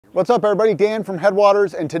What's up everybody, Dan from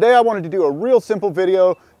Headwaters, and today I wanted to do a real simple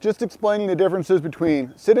video just explaining the differences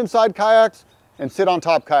between sit inside kayaks and sit on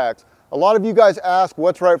top kayaks. A lot of you guys ask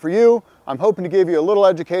what's right for you. I'm hoping to give you a little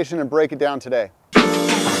education and break it down today.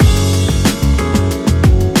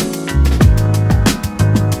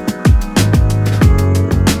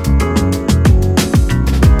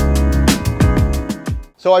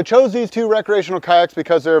 So I chose these two recreational kayaks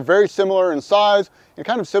because they're very similar in size and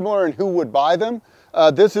kind of similar in who would buy them.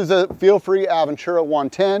 This is a Feelfree Aventura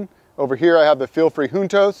 110. Over here I have the Feelfree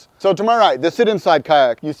Juntos. So to my right, the sit inside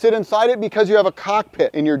kayak. You sit inside it because you have a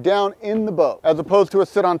cockpit and you're down in the boat, as opposed to a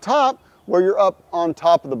sit on top where you're up on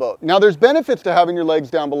top of the boat. Now there's benefits to having your legs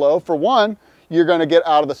down below. For one, you're going to get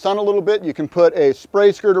out of the sun a little bit. You can put a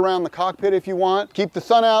spray skirt around the cockpit if you want. Keep the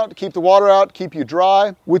sun out, keep the water out, keep you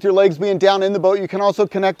dry. With your legs being down in the boat, you can also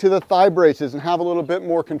connect to the thigh braces and have a little bit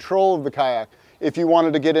more control of the kayak. If you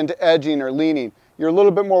wanted to get into edging or leaning, you're a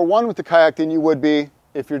little bit more one with the kayak than you would be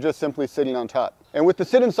if you're just simply sitting on top. And with the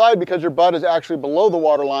sit inside, because your butt is actually below the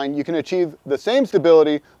waterline, you can achieve the same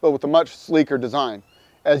stability, but with a much sleeker design.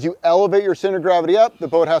 As you elevate your center of gravity up, the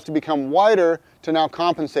boat has to become wider to now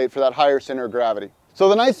compensate for that higher center of gravity. So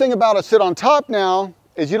the nice thing about a sit on top now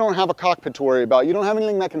is you don't have a cockpit to worry about. You don't have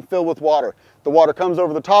anything that can fill with water. The water comes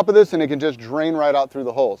over the top of this and it can just drain right out through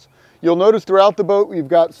the holes. You'll notice throughout the boat, we've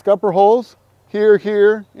got scupper holes here,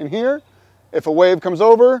 here, and here. If a wave comes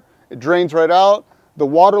over, it drains right out. The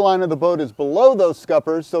water line of the boat is below those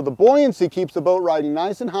scuppers, so the buoyancy keeps the boat riding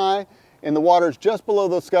nice and high, and the water's just below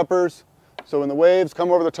those scuppers. So when the waves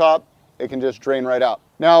come over the top, it can just drain right out.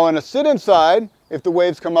 Now in a sit inside, if the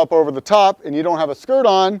waves come up over the top and you don't have a skirt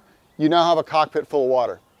on, you now have a cockpit full of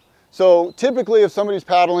water. So typically if somebody's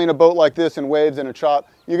paddling a boat like this in waves in a chop,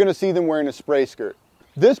 you're gonna see them wearing a spray skirt.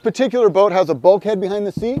 This particular boat has a bulkhead behind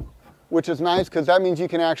the seat, which is nice because that means you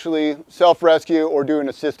can actually self-rescue or do an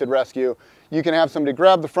assisted rescue. You can have somebody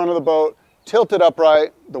grab the front of the boat, tilt it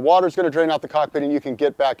upright, the water's gonna drain out the cockpit and you can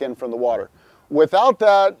get back in from the water. Without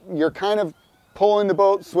that, you're kind of pulling the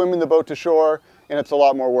boat, swimming the boat to shore, and it's a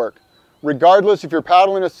lot more work. Regardless, if you're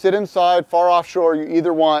paddling a sit inside far offshore, you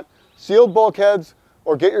either want sealed bulkheads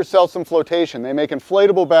or get yourself some flotation. They make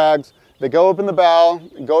inflatable bags. They go up in the bow,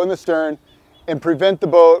 go in the stern, and prevent the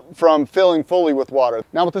boat from filling fully with water.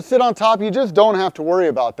 Now with the sit on top, you just don't have to worry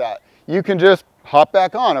about that. You can just hop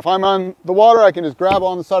back on. If I'm on the water, I can just grab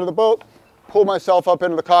on the side of the boat, pull myself up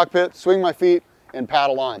into the cockpit, swing my feet, and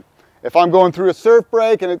paddle on. If I'm going through a surf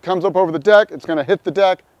break and it comes up over the deck, it's gonna hit the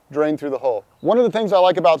deck, drain through the hole. One of the things I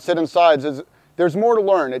like about sit insides is there's more to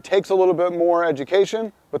learn. It takes a little bit more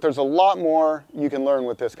education, but there's a lot more you can learn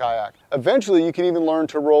with this kayak. Eventually, you can even learn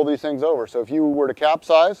to roll these things over. So if you were to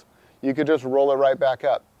capsize, you could just roll it right back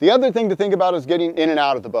up. The other thing to think about is getting in and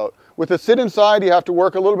out of the boat. With the sit inside, you have to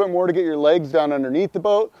work a little bit more to get your legs down underneath the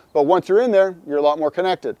boat, but once you're in there, you're a lot more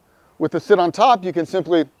connected. With the sit on top, you can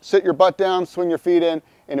simply sit your butt down, swing your feet in,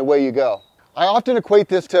 and away you go. I often equate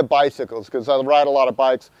this to bicycles because I ride a lot of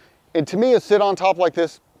bikes. And to me, a sit on top like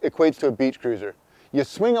this equates to a beach cruiser. You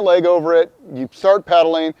swing a leg over it, you start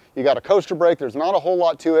pedaling, you got a coaster brake, there's not a whole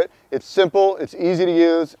lot to it. It's simple, it's easy to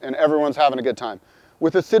use, and everyone's having a good time.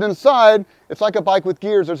 With a sit inside, it's like a bike with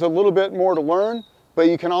gears. There's a little bit more to learn, but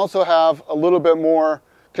you can also have a little bit more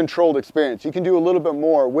controlled experience. You can do a little bit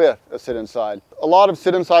more with a sit inside. A lot of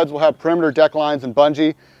sit insides will have perimeter deck lines and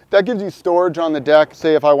bungee. That gives you storage on the deck.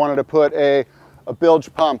 Say if I wanted to put a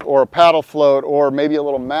bilge pump or a paddle float or maybe a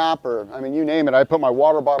little map, or I mean, you name it. I put my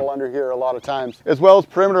water bottle under here a lot of times, as well as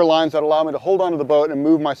perimeter lines that allow me to hold onto the boat and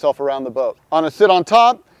move myself around the boat. On a sit on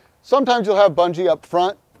top, sometimes you'll have bungee up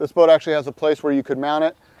front. This boat actually has a place where you could mount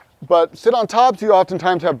it. But sit on tops, you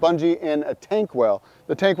oftentimes have bungee in a tank well.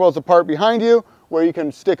 The tank well is a part behind you where you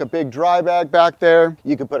can stick a big dry bag back there.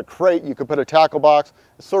 You could put a crate, you could put a tackle box.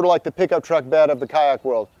 It's sort of like the pickup truck bed of the kayak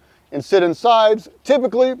world. In sit insides,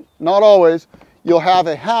 typically, not always, you'll have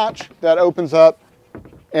a hatch that opens up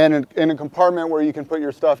and in a compartment where you can put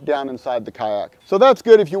your stuff down inside the kayak. So that's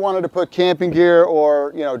good if you wanted to put camping gear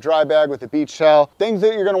or dry bag with a beach towel, things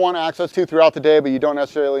that you're gonna want access to throughout the day, but you don't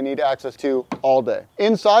necessarily need access to all day.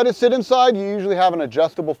 Inside a sit inside, you usually have an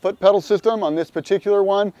adjustable foot pedal system. On this particular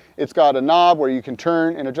one, it's got a knob where you can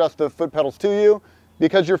turn and adjust the foot pedals to you.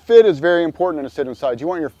 Because your fit is very important in a sit inside. You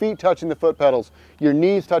want your feet touching the foot pedals, your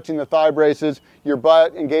knees touching the thigh braces, your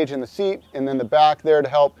butt engaging the seat, and then the back there to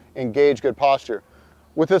help engage good posture.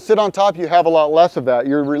 With a sit on top, you have a lot less of that.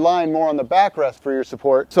 You're relying more on the backrest for your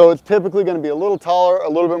support. So it's typically going to be a little taller, a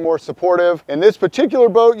little bit more supportive. In this particular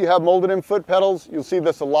boat, you have molded in foot pedals. You'll see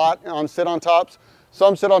this a lot on sit on tops.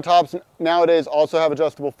 Some sit-on tops nowadays also have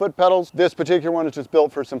adjustable foot pedals. This particular one is just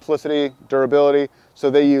built for simplicity, durability, so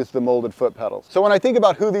they use the molded foot pedals. So when I think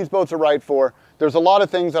about who these boats are right for, there's a lot of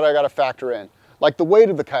things that I gotta factor in. Like the weight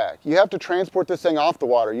of the kayak. You have to transport this thing off the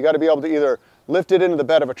water. You gotta be able to either lift it into the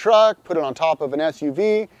bed of a truck, put it on top of an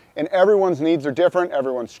SUV, and everyone's needs are different,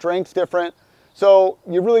 everyone's strength's different. So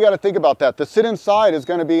you really gotta think about that. The sit inside is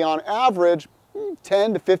gonna be on average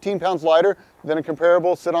 10 to 15 pounds lighter than a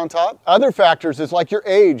comparable sit on top. Other factors is like your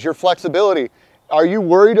age, your flexibility. Are you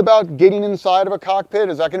worried about getting inside of a cockpit?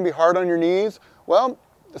 Is that gonna be hard on your knees? Well,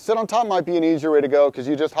 the sit on top might be an easier way to go because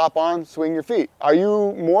you just hop on, swing your feet. Are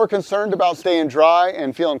you more concerned about staying dry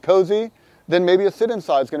and feeling cozy? Then maybe a sit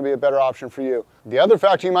inside is gonna be a better option for you. The other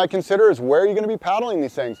factor you might consider is where are you gonna be paddling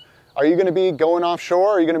these things? Are you gonna be going offshore?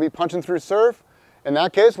 Are you gonna be punching through surf? In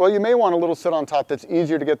that case, well, you may want a little sit on top that's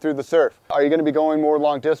easier to get through the surf. Are you gonna be going more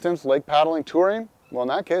long distance, lake paddling, touring? Well, in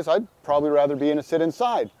that case, I'd probably rather be in a sit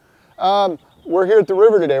inside. We're here at the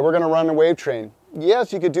river today. We're gonna run a wave train.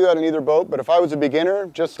 Yes, you could do that in either boat, but if I was a beginner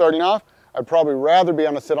just starting off, I'd probably rather be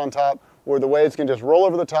on a sit on top where the waves can just roll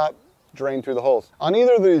over the top, drain through the holes. On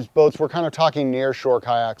either of these boats, we're kind of talking near shore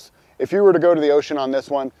kayaks. If you were to go to the ocean on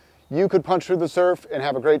this one, you could punch through the surf and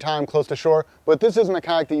have a great time close to shore, but this isn't a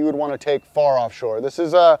kayak that you would want to take far offshore. This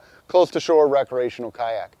is a close to shore recreational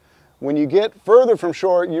kayak. When you get further from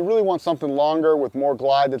shore, you really want something longer with more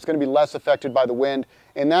glide that's going to be less affected by the wind,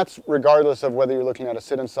 and that's regardless of whether you're looking at a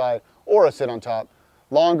sit inside or a sit on top.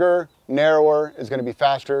 Longer, narrower is going to be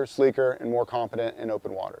faster, sleeker, and more competent in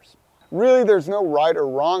open waters. Really, there's no right or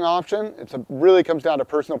wrong option. It really comes down to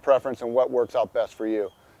personal preference and what works out best for you.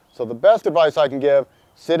 So the best advice I can give,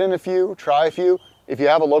 sit in a few, try a few. If you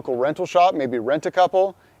have a local rental shop, maybe rent a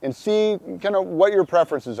couple and see kind of what your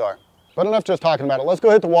preferences are. But enough just talking about it. Let's go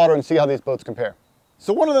hit the water and see how these boats compare.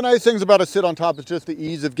 So one of the nice things about a sit on top is just the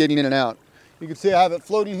ease of getting in and out. You can see I have it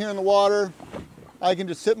floating here in the water. I can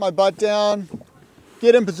just sit my butt down,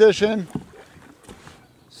 get in position,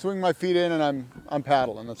 swing my feet in, and I'm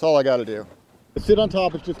paddling. That's all I got to do. A sit on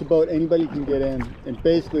top is just a boat anybody can get in and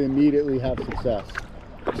basically immediately have success.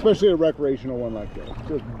 Especially a recreational one like this.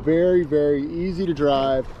 Just very, very easy to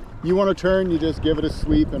drive. You want to turn, you just give it a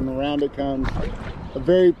sweep and around it comes. A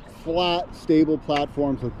very flat, stable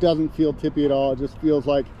platform, so it doesn't feel tippy at all. It just feels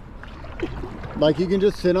like you can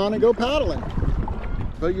just sit on and go paddling.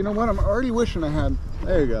 But you know what? I'm already wishing I had,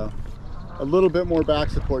 there you go, a little bit more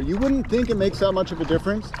back support. You wouldn't think it makes that much of a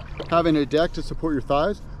difference having a deck to support your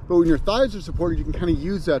thighs, but when your thighs are supported, you can kind of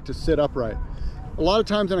use that to sit upright. A lot of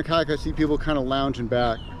times in a kayak, I see people kind of lounging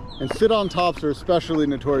back, and sit on tops are especially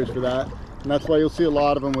notorious for that. And that's why you'll see a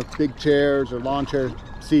lot of them with big chairs or lawn chair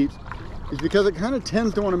seats, is because it kind of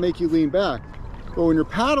tends to want to make you lean back. But when you're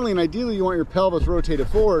paddling, ideally you want your pelvis rotated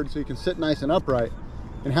forward so you can sit nice and upright.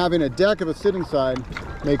 And having a deck of a sit inside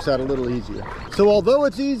makes that a little easier. So although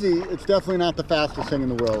it's easy, it's definitely not the fastest thing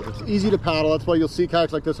in the world. It's easy to paddle. That's why you'll see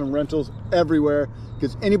kayaks like this in rentals everywhere,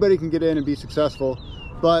 because anybody can get in and be successful.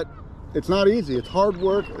 But it's not easy. It's hard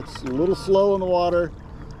work. It's a little slow in the water.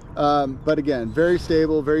 But again, very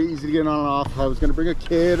stable, very easy to get on and off. If I was going to bring a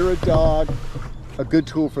kid or a dog, a good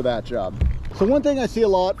tool for that job. So one thing I see a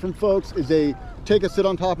lot from folks is they take a sit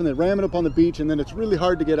on top and they ram it up on the beach, and then it's really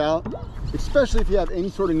hard to get out, especially if you have any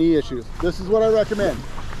sort of knee issues. This is what I recommend.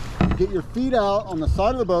 Get your feet out on the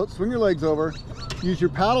side of the boat, swing your legs over, use your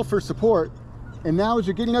paddle for support, and now as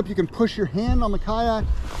you're getting up, you can push your hand on the kayak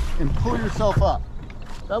and pull yourself up.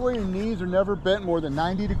 That way your knees are never bent more than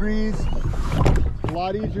 90 degrees. It's a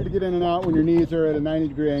lot easier to get in and out when your knees are at a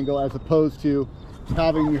 90-degree angle as opposed to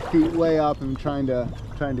having your feet way up and trying to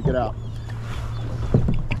get out.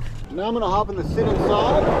 Now I'm going to hop in the sit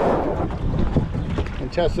inside and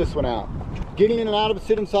test this one out. Getting in and out of the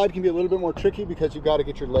sit inside can be a little bit more tricky because you've got to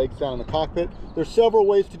get your legs down in the cockpit. There's several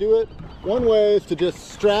ways to do it. One way is to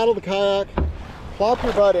just straddle the kayak, plop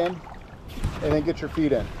your butt in, and then get your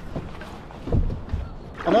feet in.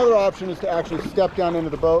 Another option is to actually step down into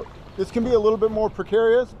the boat. This can be a little bit more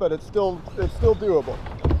precarious, but it's still doable.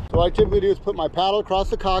 So what I typically do is put my paddle across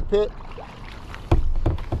the cockpit,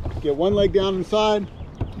 get one leg down inside,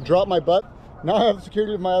 drop my butt. Now I have the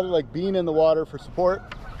security of my other leg being in the water for support.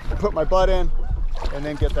 Put my butt in, and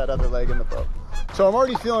then get that other leg in the boat. So I'm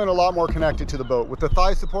already feeling a lot more connected to the boat. With the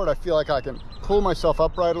thigh support, I feel like I can pull myself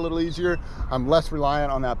upright a little easier. I'm less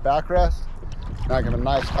reliant on that backrest. Now I can have a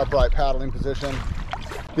nice upright paddling position.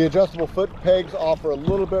 The adjustable foot pegs offer a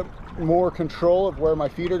little bit more control of where my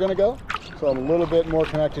feet are going to go. So I'm a little bit more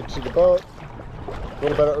connected to the boat, a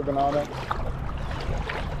little better ergonomics.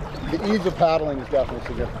 The ease of paddling is definitely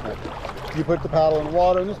significant. You put the paddle in the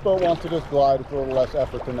water and this boat wants to just glide with a little less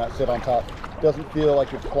effort than that sit on top. doesn't feel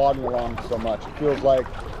like you're plodding along so much. It feels like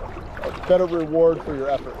a better reward for your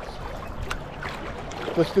efforts.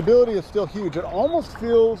 The stability is still huge. It almost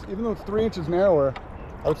feels, even though it's 3 inches narrower,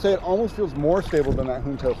 I would say it almost feels more stable than that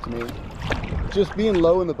Juntos to me. Just being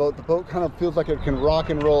low in the boat kind of feels like it can rock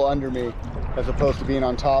and roll under me as opposed to being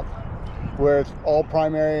on top, where it's all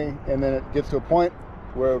primary and then it gets to a point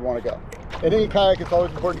where it would want to go. In any kayak, it's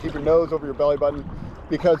always important to keep your nose over your belly button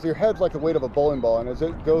because your head's like the weight of a bowling ball, and as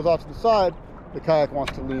it goes off to the side, the kayak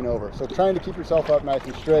wants to lean over. So trying to keep yourself up nice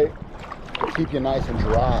and straight will keep you nice and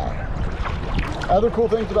dry. Other cool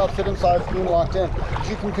things about sit insides being locked in is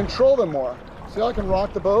you can control them more. See how I can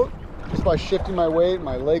rock the boat just by shifting my weight?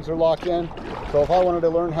 My legs are locked in. So if I wanted to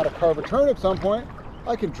learn how to carve a turn at some point,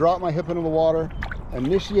 I could drop my hip into the water,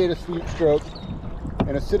 initiate a sweep stroke,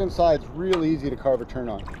 and a sit inside is real easy to carve a turn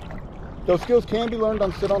on. Those skills can be learned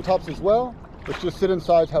on sit on tops as well. It's just sit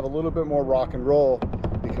insides have a little bit more rock and roll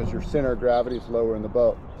because your center of gravity is lower in the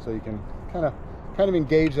boat. So you can kind of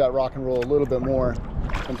engage that rock and roll a little bit more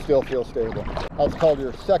and still feel stable. That's called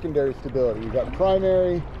your secondary stability. You've got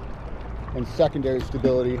primary and secondary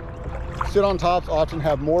stability. Sit on tops often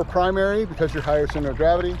have more primary because you're higher center of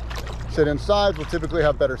gravity. Sit insides will typically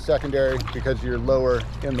have better secondary because you're lower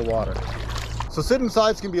in the water. So sit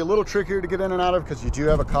insides can be a little trickier to get in and out of because you do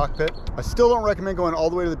have a cockpit. I still don't recommend going all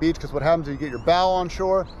the way to the beach because what happens is you get your bow on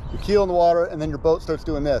shore, your keel in the water, and then your boat starts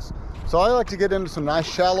doing this. So I like to get into some nice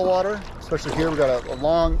shallow water, especially here. We've got a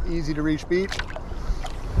long, easy to reach beach.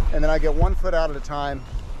 And then I get 1 foot out at a time.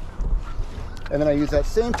 And then I use that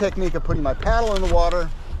same technique of putting my paddle in the water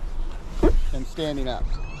and standing up.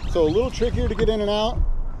 So a little trickier to get in and out,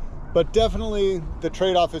 but definitely the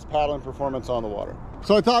trade-off is paddling performance on the water.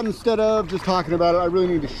 So I thought instead of just talking about it, I really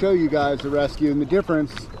need to show you guys the rescue and the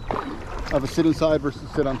difference of a sit inside versus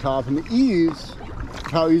sit on top and the ease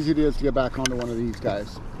of how easy it is to get back onto one of these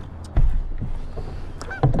guys.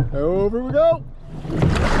 Over we go.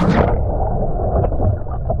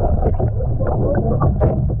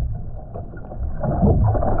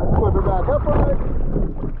 Flip it back upright.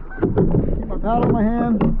 Keep my paddle in my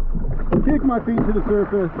hand. Kick my feet to the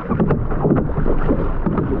surface.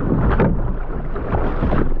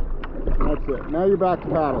 That's it. Now you're back to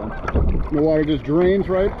paddling. The water just drains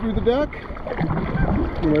right through the deck.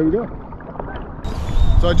 And there we go.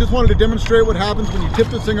 So I just wanted to demonstrate what happens when you tip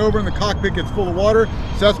this thing over and the cockpit gets full of water.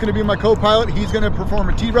 So that's going to be my co-pilot. He's going to perform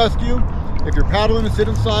a T-rescue. If you're paddling to sit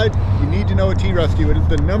inside, you need to know a T-rescue. It is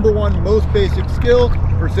the #1 most basic skill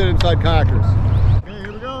for sit inside kayakers. Okay,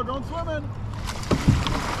 here we go, going swimming.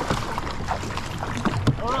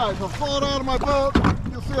 All right, so falling out of my boat.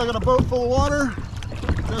 You'll see I got a boat full of water.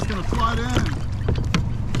 Just gonna slide in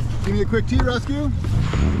and give me a quick T-rescue.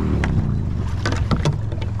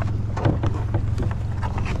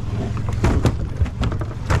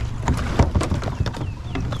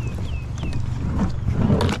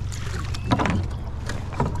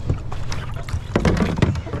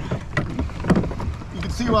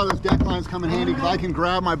 Why those deck lines come in handy because I can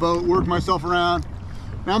grab my boat, work myself around.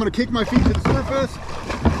 Now I'm going to kick my feet to the surface,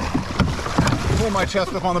 pull my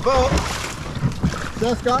chest up on the boat.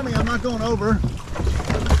 That's got me, I'm not going over.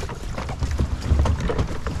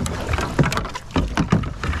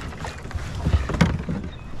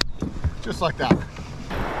 Just like that.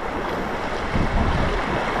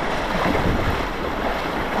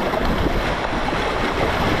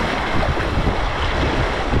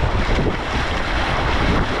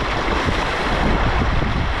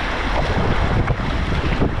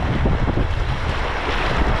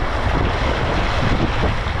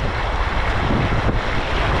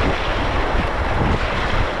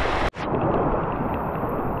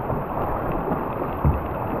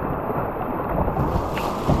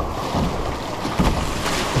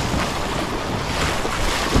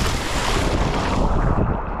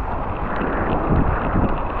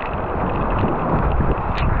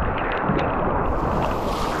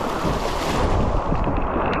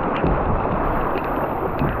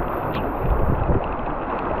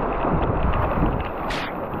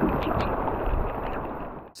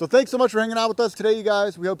 So thanks so much for hanging out with us today, you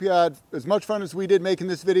guys. We hope you had as much fun as we did making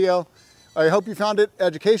this video. I hope you found it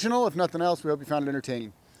educational. If nothing else, we hope you found it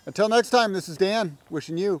entertaining. Until next time, this is Dan,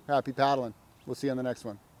 wishing you happy paddling. We'll see you on the next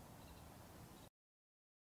one.